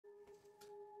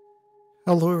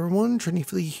Hello everyone,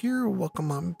 TrendyFlea here.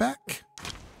 Welcome on back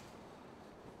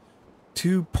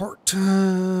to part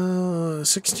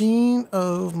 16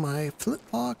 of my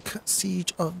Flintlock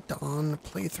Siege of Dawn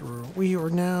playthrough. We are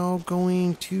now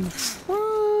going to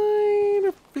try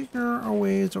to figure our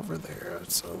ways over there.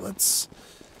 So let's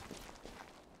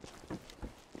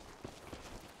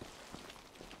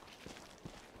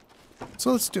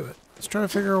do it. Let's try to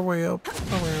figure our way up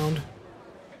around.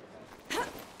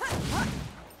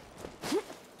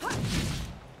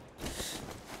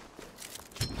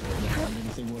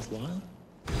 Anything worthwhile?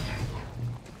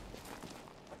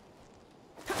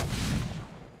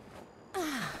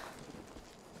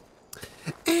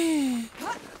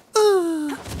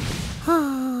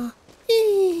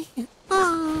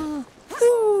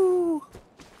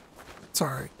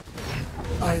 Sorry,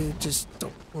 I just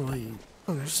don't really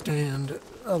understand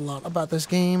a lot about this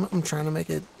game. I'm trying to make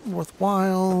it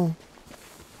worthwhile.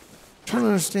 Trying to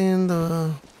understand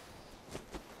the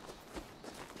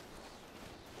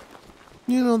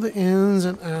the ins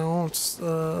and outs,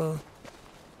 the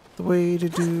way to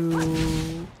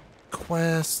do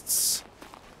quests.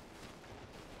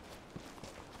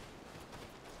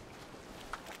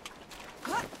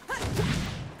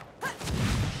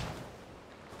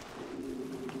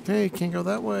 Okay, can't go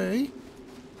that way.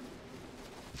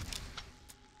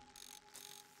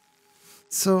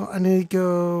 So I need to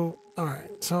go,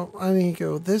 alright, so I need to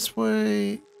go this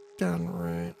way, down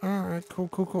right. Alright,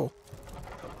 cool.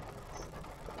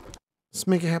 Let's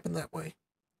make it happen that way.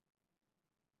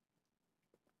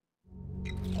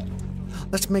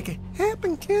 Let's make it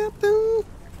happen, Captain!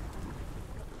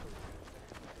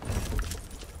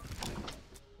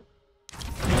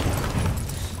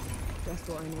 Just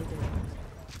what I needed.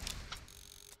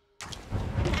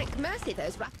 Thank mercy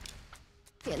those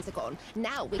ruffians are gone.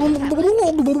 Now we can have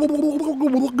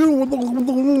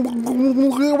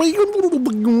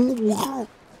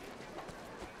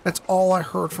That's all I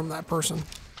heard from that person.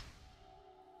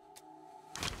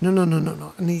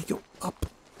 No. I need to go up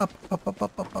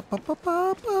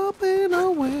and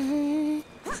away.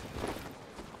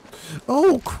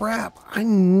 Oh crap! I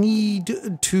need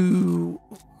to.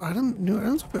 I don't know. I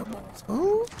don't know.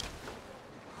 Oh,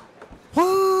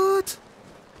 what?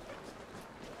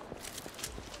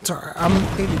 Sorry, I'm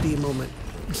ADD moment.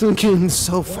 I'm getting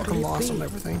so fucking lost on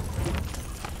everything.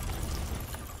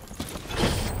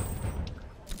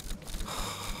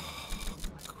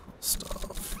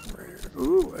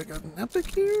 Ooh, I got an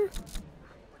epic here.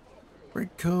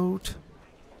 Great coat.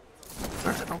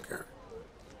 Alright, I don't care.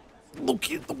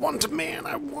 Locate the one to man.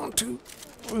 I need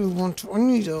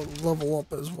to level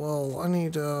up as well. I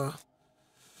need to.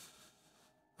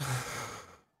 Let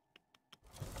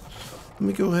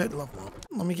me go ahead and level up.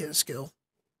 Let me get a skill.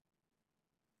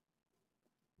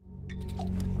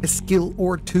 A skill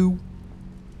or two.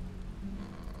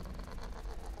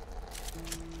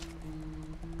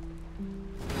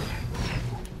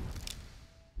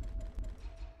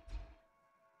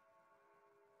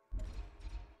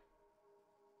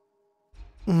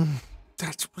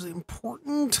 That's really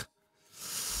important.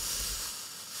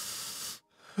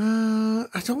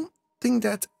 I don't think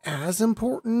that's as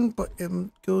important, but it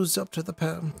goes up to the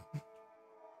pen.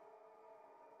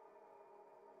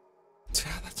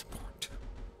 Yeah, that's important.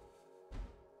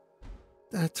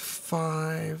 That's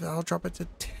 5. I'll drop it to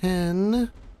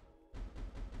 10.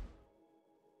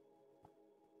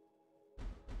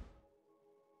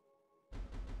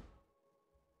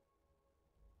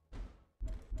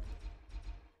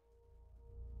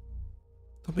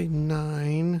 That'll be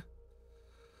 9.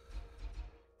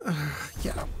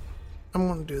 Yeah, I'm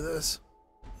gonna do this.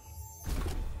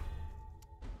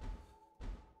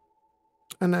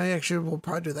 And I actually will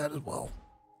probably do that as well.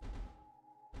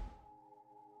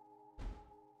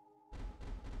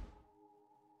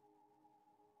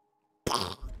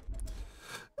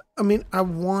 I mean, I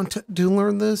want to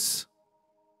learn this.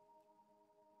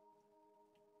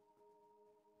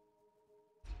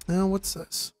 Now, what's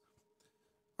this?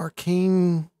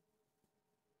 Arcane.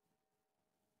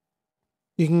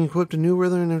 You can equip a new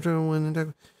wither and after when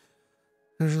attack.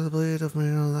 There's the blade of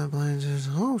mail that blinds.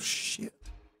 Oh shit.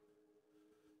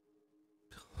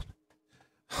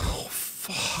 Oh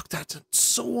fuck, that's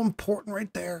so important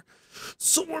right there.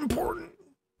 So important.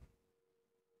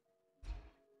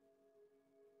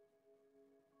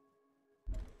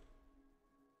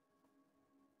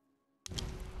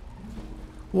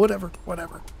 Whatever.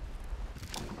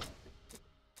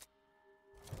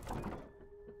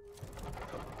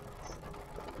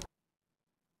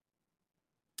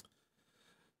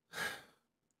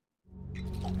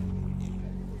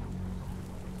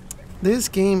 This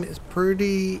game is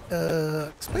pretty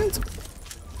expensive.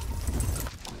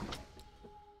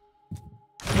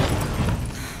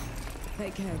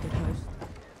 Take care, good host.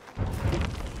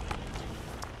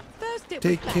 First it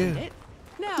Take was care. Bandit,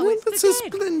 now Oh, it's that's the a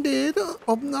dead. splendid.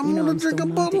 I'm You know gonna I'm drink still a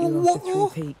mad at bottle of you after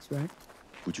water. Three Peaks, right?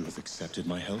 Would you have accepted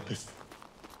my help if...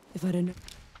 If I'd have known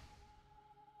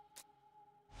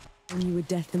you were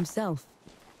death himself.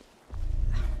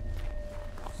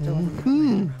 Still haven't wrapped my head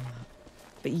around that.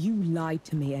 But you lied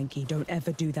to me, Enki. Don't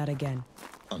ever do that again.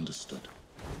 Understood.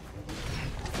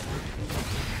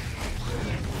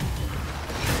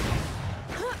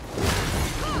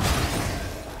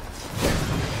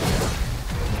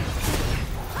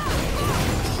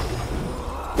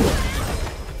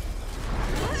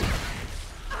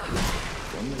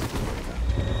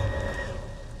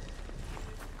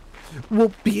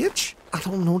 Well, bitch, I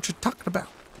don't know what you're talking about.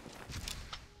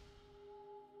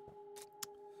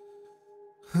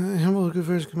 Humble good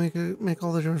first can make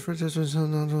all the difference for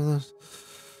this.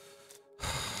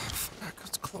 Fuck,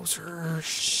 it's closer.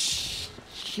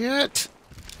 Shit.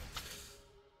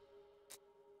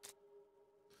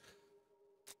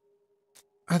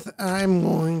 I'm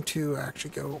going to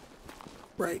actually go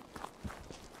right.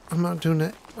 I'm not doing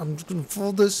it. I'm just gonna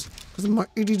fold this because of my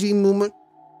ADD movement.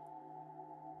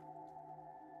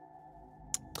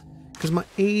 Because my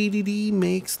ADD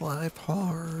makes life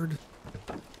hard.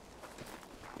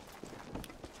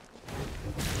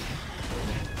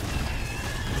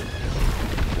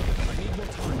 I need more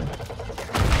time.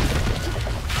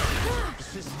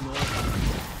 This is Nor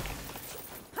Vanek.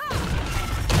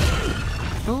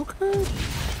 Okay.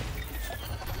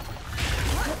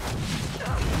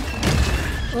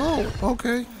 Oh,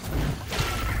 okay.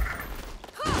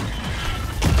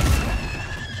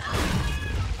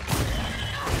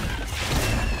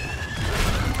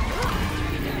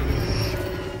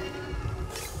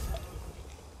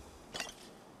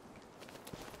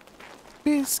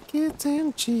 Biscuits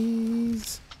and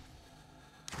cheese.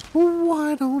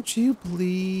 Why don't you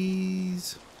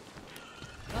please?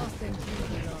 I'll send you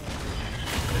the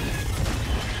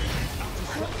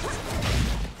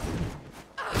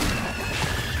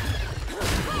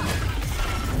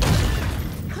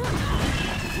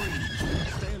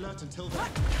Stay alert until then.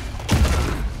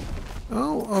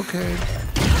 Oh, okay.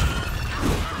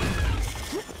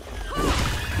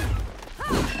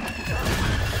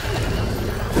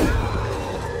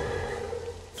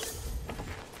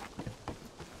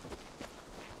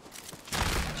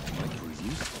 Might prove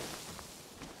useful.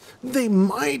 They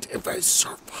might if I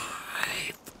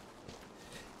survive.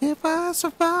 If I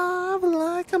survive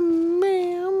like a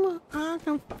man, I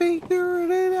can figure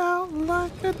it out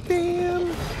like a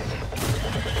damn.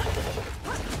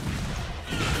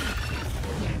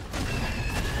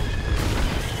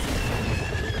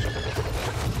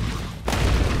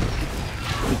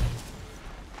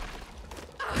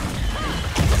 I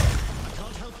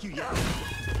can't help you yet.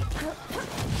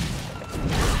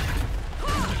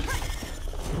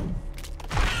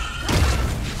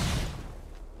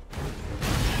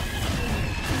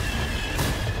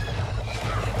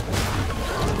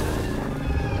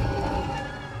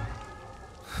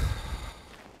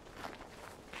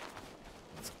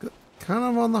 Kind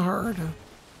of on the hard.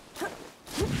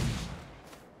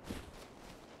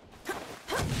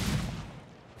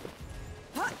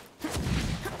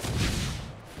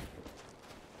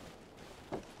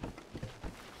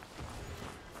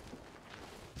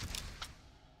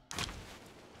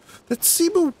 That's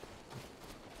Cebu.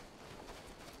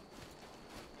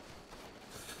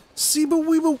 Cebu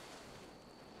Weeble.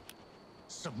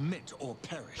 Submit or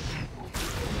perish.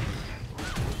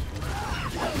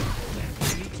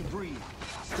 You need to breathe.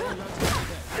 Stay alert until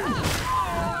then.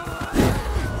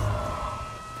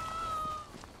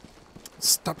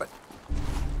 Stop it.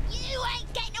 You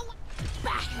ain't getting away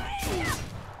back.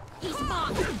 He's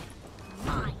mine.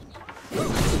 Mine.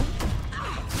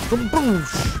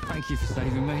 Kaboosh. Thank you for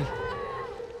saving me.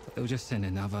 They'll just send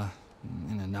another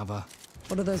and another.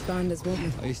 What do those bandits want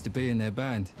me? I used to be in their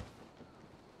band.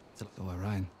 So I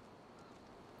ran.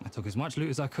 I took as much loot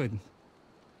as I could.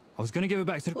 I was going to give it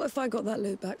back to the... What if I got that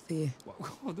loot back for you?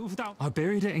 I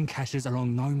buried it in caches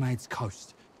along Nomad's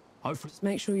coast. Hopefully... Just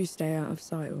make sure you stay out of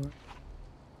sight, or...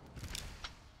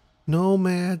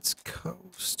 Nomad's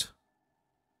Coast.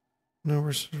 No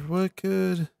versus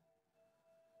Wicked.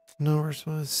 No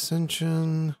versus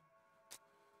Ascension.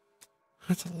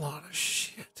 That's a lot of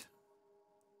shit.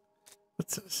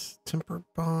 What's this? Temper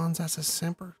Bonds. That's a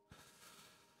Semper.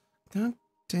 God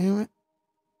damn it.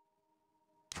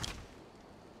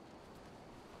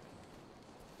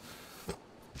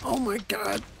 Oh my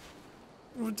god.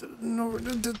 No,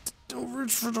 over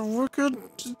for the Wicked.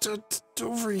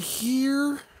 Over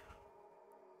here.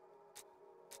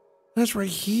 That's right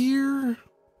here.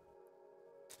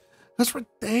 That's right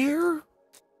there. And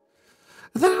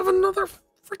then I have another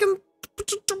freaking. They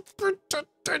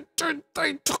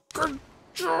took our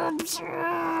jobs.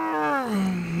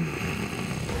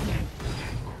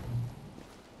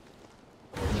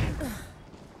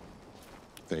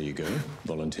 There you go.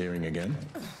 Volunteering again.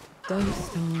 Don't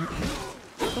start.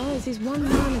 Guys, he's one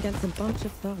man against a bunch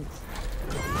of thugs.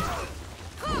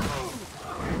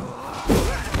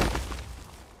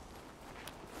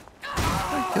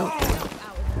 Go.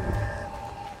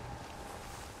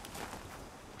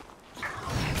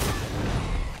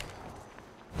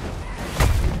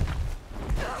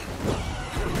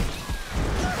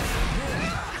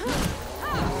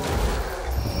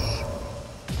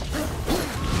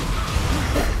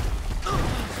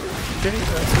 Okay,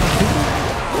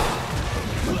 that's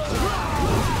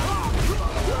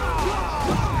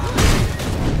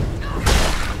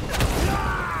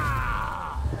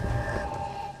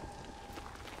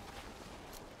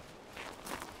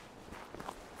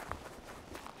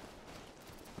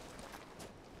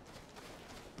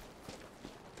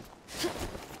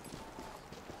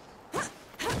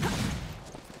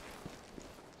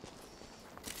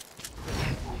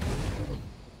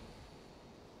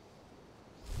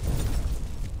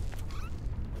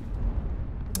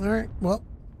all right, well,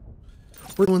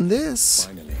 we're doing this.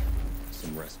 Finally,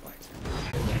 some respite.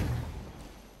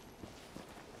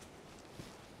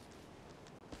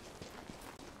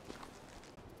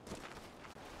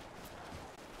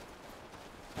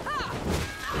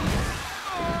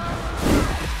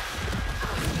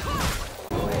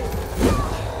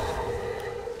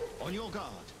 On your guard.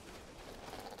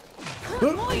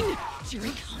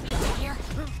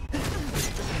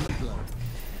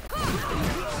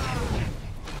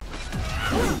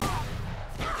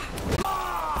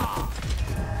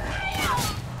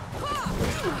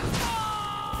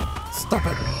 Stop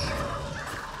it.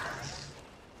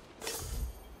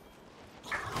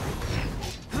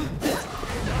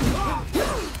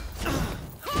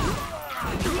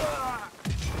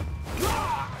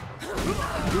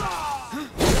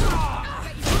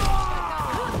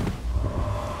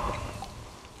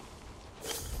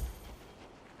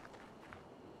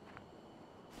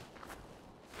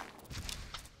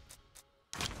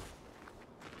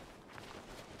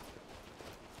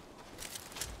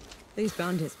 These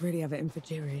bandits really have it in for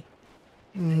Jiri.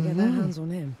 They get their hands on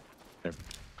him.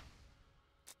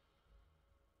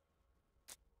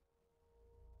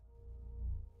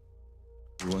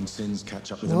 Everyone's sins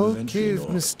catch up with them eventually.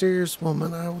 Okay, mysterious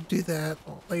woman. I will do that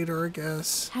later, I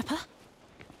guess. Pepper?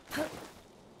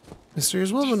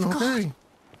 Mysterious woman, Yes, God. okay.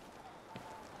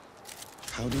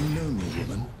 How do you know me,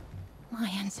 woman? My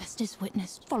ancestors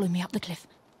witnessed. Follow me up the cliff.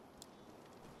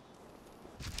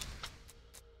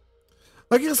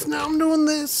 I guess now I'm doing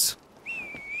this.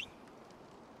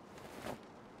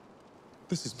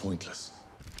 This is pointless.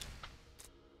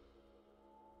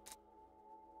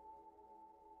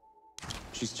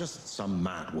 She's just some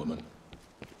mad woman.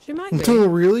 She might be, Oh,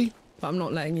 really? but I'm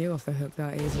not letting you off the hook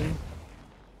that easily.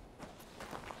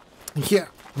 Yeah,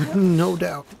 no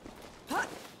doubt.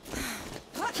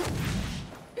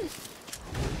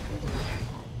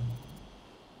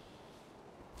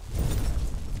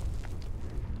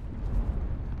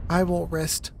 I will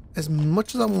rest as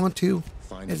much as I want to,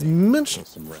 as much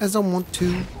as I want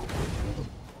to,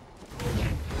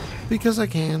 because I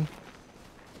can.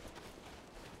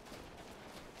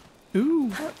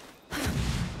 Ooh.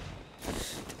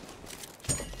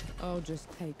 I'll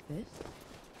just take this.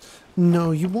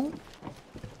 No, you won't.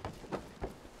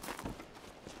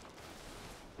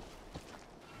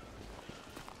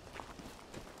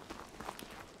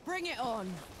 Bring it on.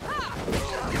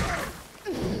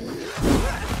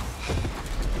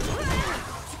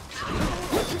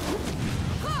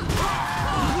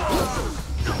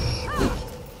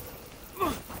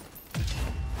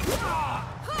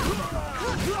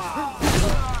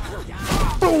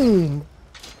 Boom!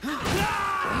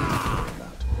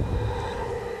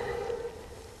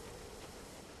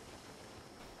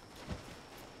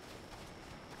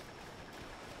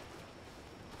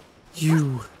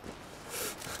 You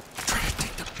try to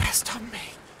take the best of me.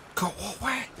 Go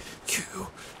away. You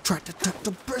try to take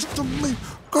the best of me.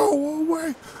 Go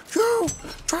away. You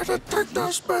try to take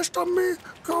the best of me.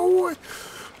 Go away.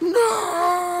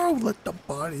 No! Let the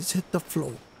bodies hit the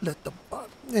floor. Let the body.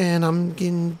 And I'm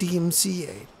getting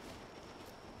DMCA.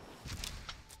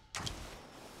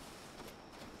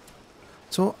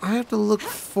 So I have to look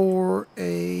for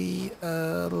a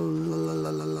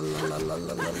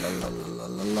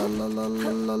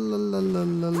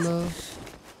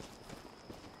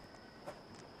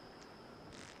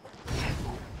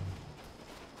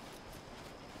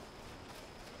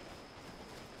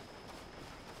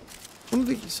of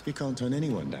these. You can't turn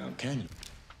anyone down, can you?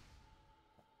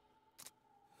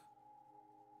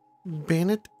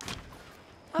 Bandit.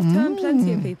 I've turned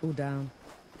plenty of people down.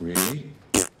 Really?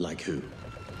 Like who?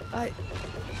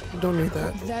 Don't need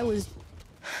that. There was...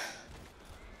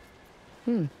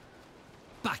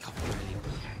 Back off, Aurelia.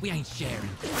 We ain't sharing.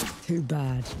 Too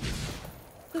bad.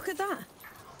 Look at that.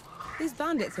 These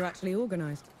bandits are actually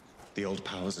organized. The old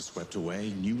powers are swept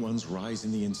away, new ones rise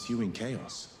in the ensuing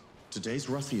chaos. Today's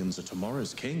ruffians are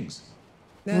tomorrow's kings.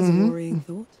 There's a worrying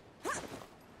thought.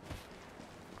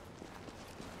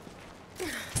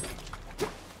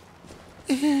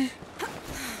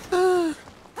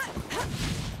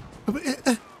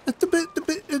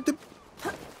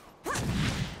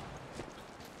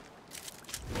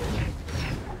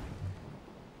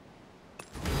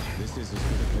 This is as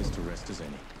good a place to rest as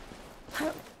any.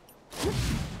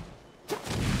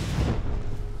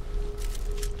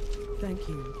 Thank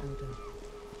you, Elder.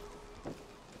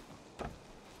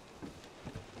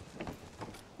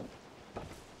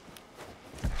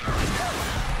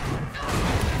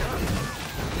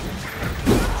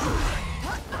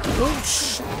 Oh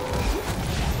shit!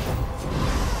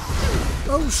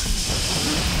 Oh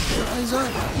shit! Eyes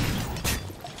up!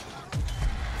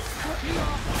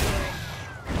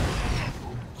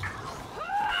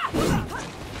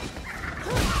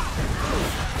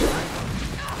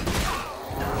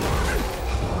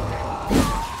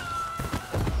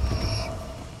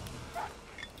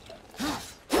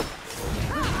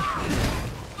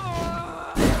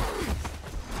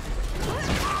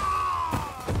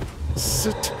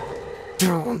 Sit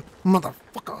down,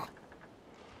 motherfucker.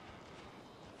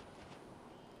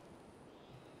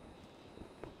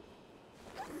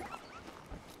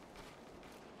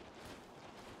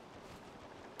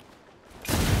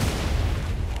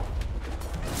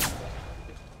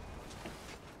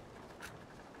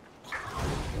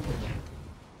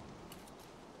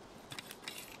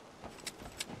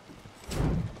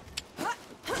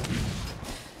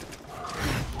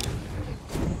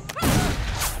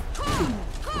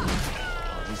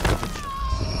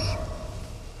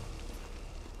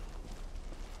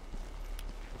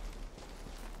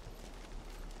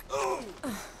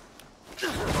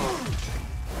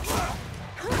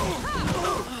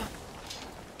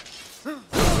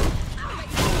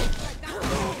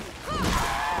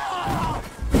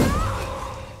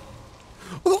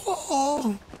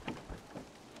 Oh.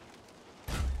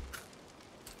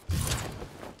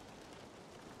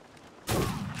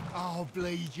 I'll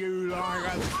bleed you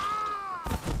like a...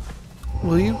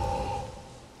 Will you?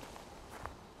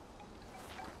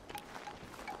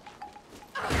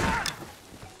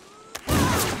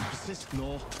 Persist,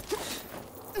 Nor.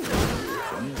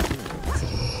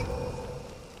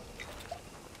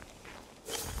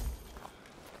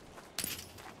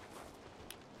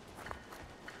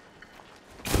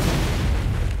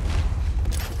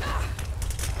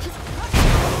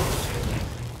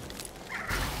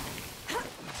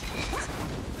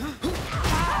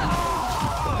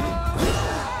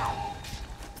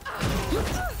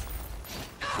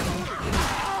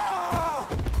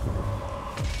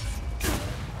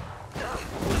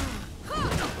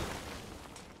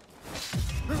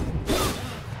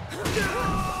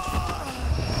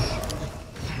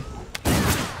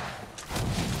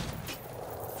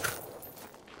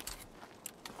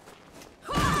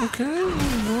 Okay,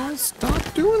 well,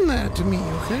 stop doing that to me,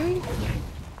 okay?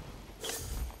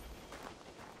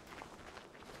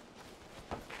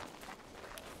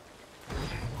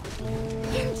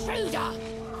 Intruder!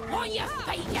 On your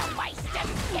feet, you waste of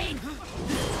skin!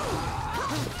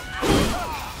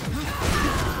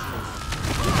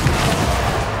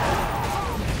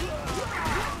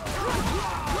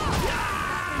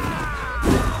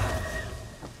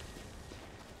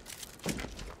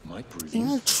 My bruises.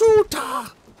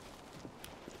 Intruder!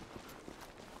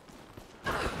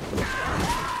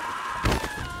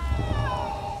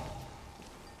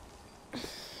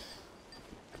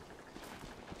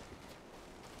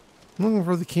 I'm looking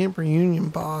for the camp reunion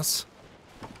boss.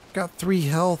 Got 3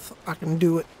 health. I can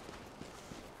do it.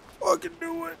 I can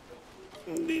do it.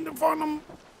 Need to find them.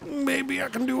 Maybe I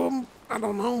can do them. I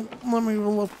don't know. Let me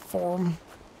look for them.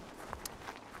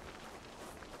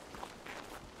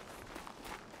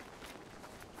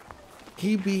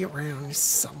 He be around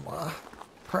somewhere.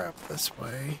 Crap this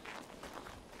way.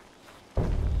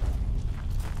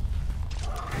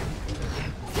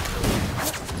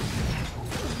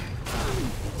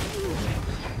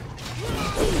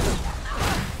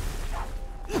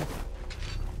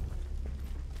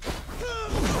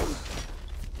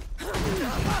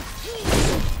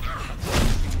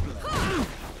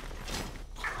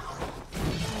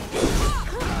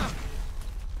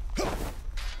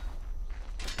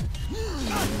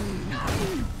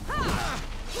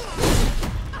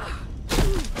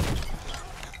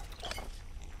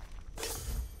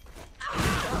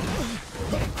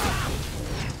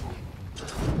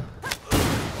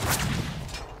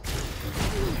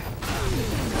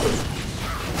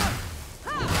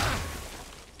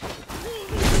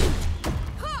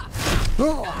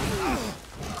 Oh.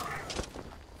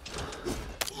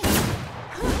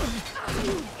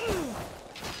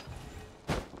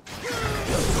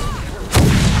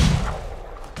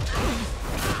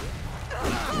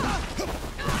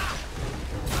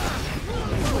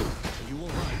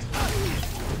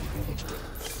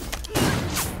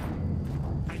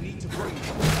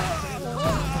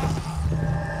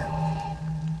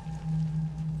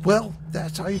 Well,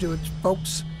 that's how you do it,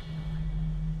 folks.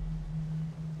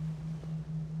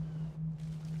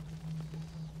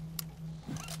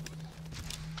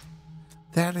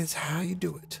 That is how you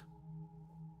do it.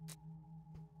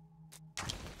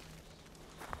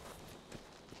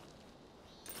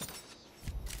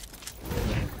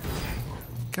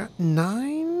 Got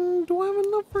 9? Do I have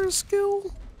enough for a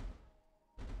skill?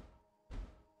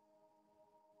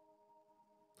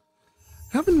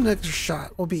 Having an extra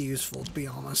shot will be useful, to be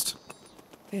honest.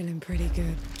 Feeling pretty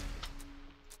good.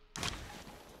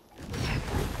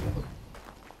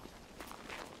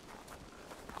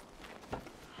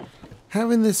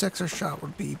 Having this extra shot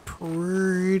would be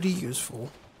pretty useful.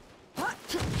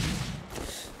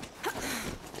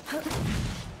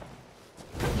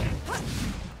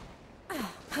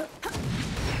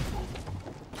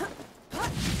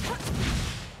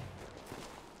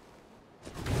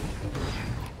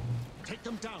 Take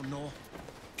them down, Nor.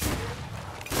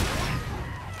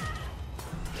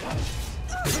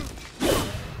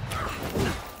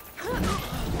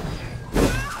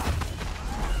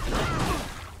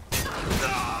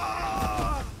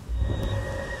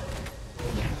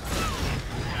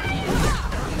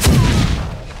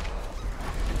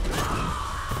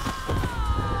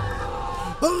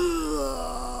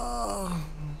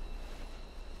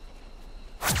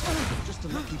 Just a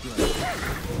lucky blow.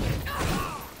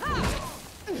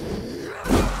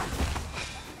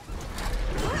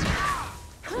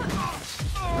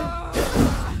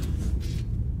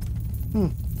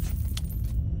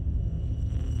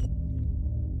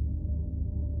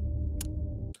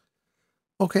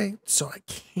 Okay, so I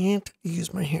can't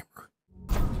use my hammer.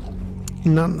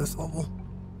 Not on this level.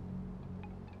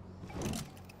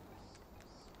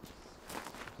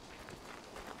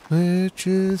 Which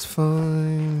is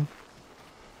fine.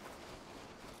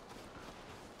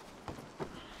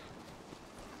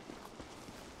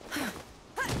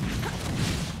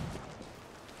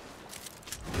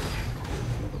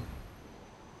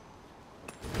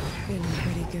 Feeling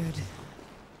pretty good.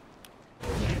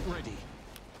 Get ready.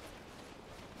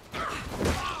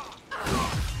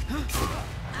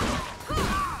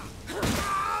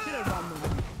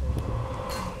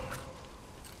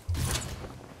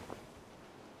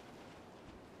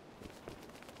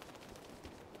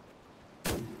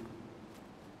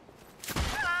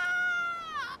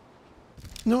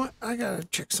 You know what? I gotta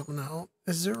check something out.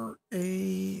 Is there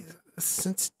a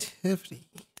sensitivity?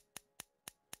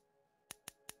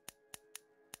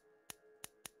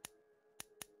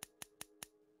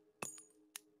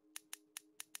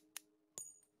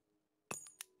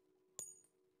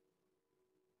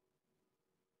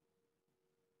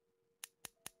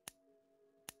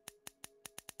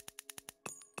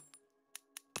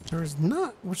 There's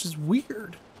not, which is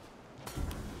weird.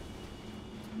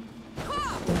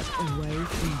 Get away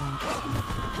from them.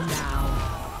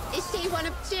 Now. Is she one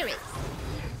of Jirit's?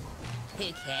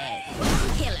 Who cares?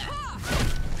 Kill her.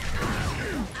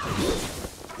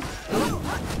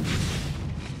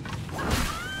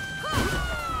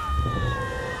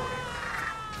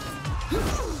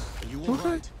 Are you all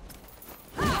right?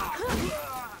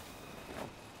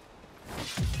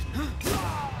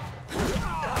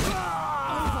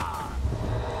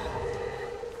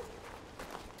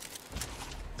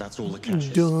 That's all the caches.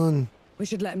 Done. We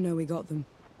should let him know we got them.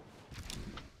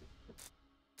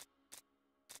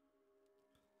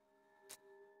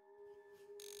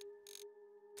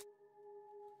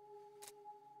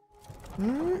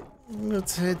 Alright,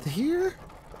 let's head here.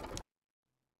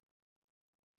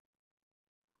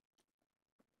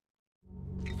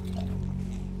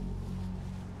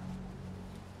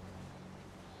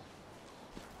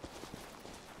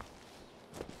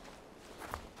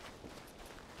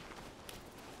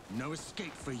 No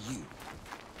escape for you.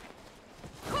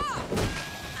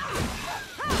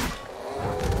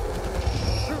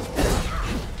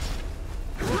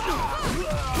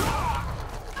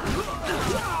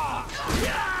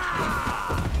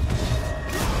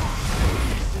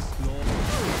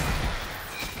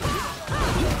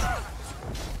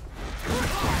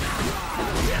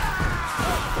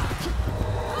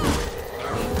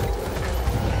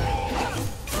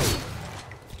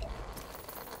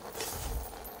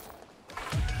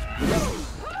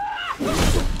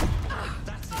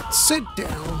 Sit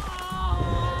down.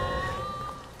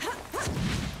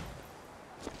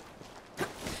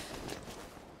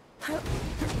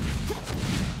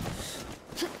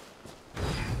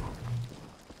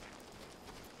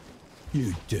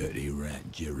 You dirty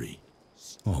rat, Jerry.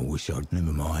 I wish I'd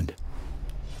never mind.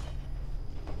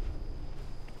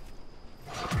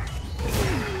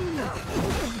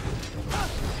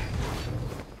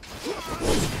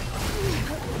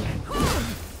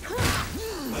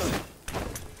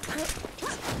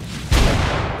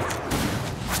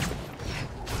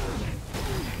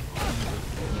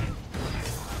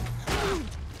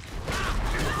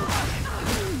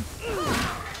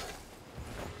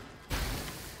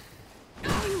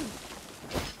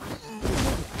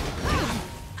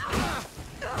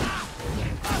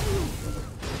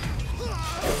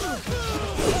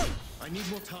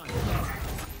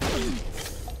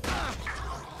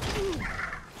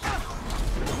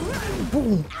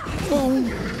 Boom.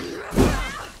 Boom.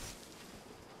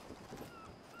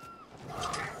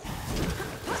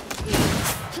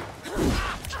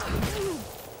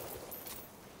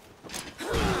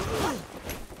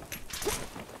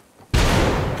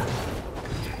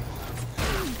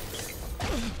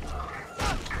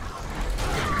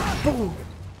 Boom.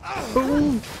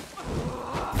 Boom.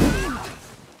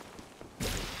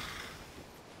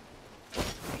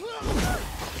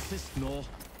 Assist, Nor.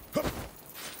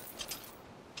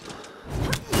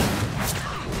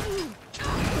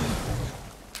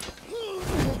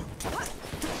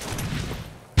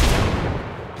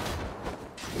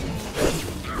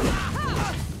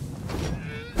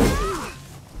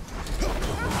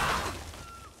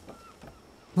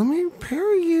 Let me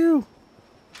parry you.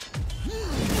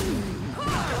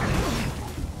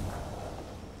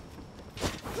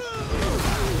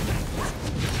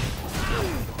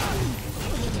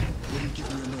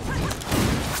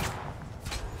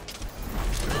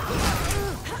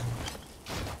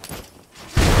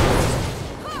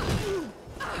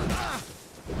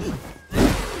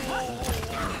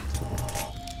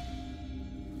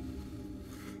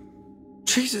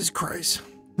 Jesus Christ.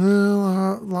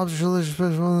 Lobster delicious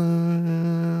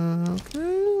special.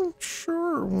 Okay,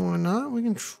 sure, why not? We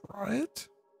can try it.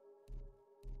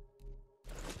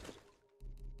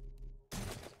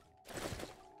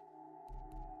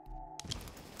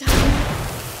 I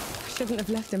shouldn't have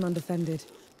left him undefended.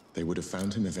 They would have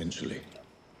found him eventually.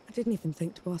 I didn't even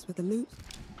think to ask for the loot.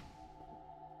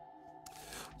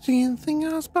 See anything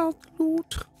else about the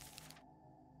loot?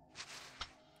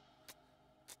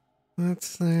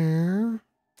 That's there.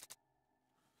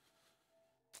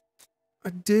 I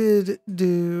did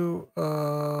do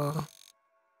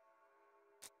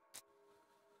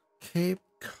Cape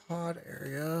Cod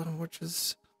area, which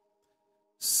is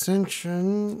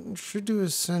Ascension. Should do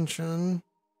Ascension.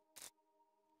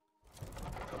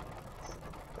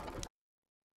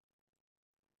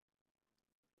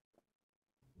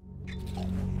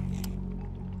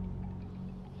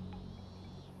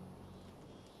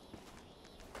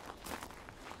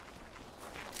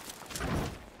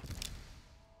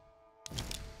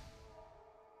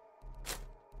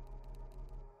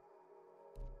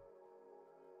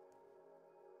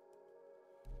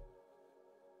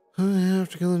 I have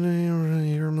to kill an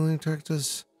enemy. Your melee attack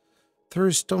does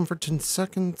 30 stun for 10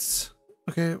 seconds.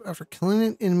 Okay, after killing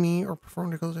an enemy or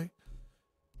performing a kill attack.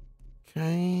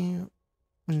 Okay.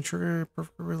 Ensure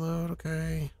perfect reload.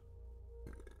 Okay.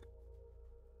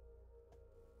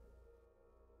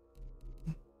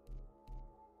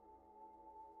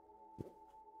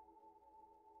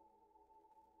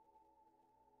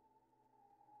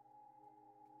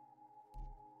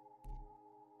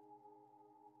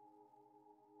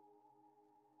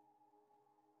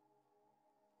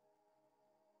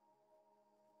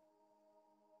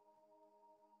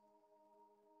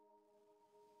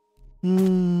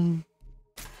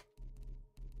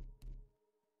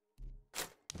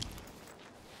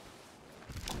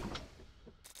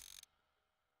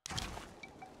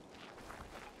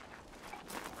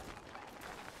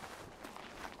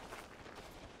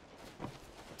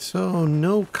 So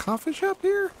no coffee shop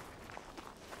here?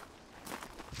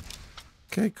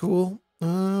 Okay, cool.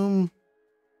 All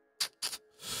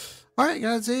right,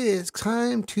 guys, it is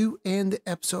time to end the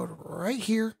episode right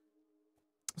here.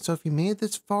 So if you made it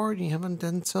this far and you haven't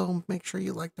done so, make sure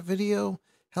you like the video.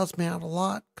 Helps me out a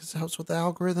lot because it helps with the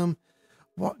algorithm.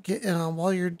 While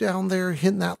you're down there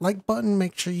hitting that like button,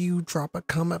 make sure you drop a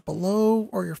comment below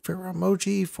or your favorite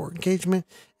emoji for engagement.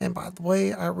 And by the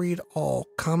way, I read all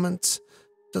comments.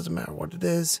 Doesn't matter what it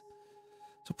is.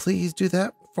 So please do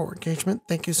that for engagement.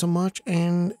 Thank you so much.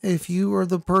 And if you are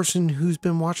the person who's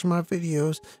been watching my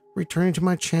videos, returning to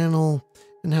my channel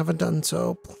and haven't done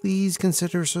so, please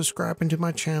consider subscribing to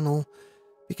my channel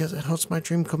because it helps my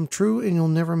dream come true and you'll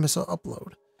never miss an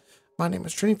upload. My name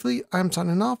is TrendyFlea. I'm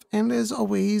signing off, and as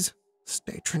always,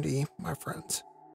 stay trendy, my friends.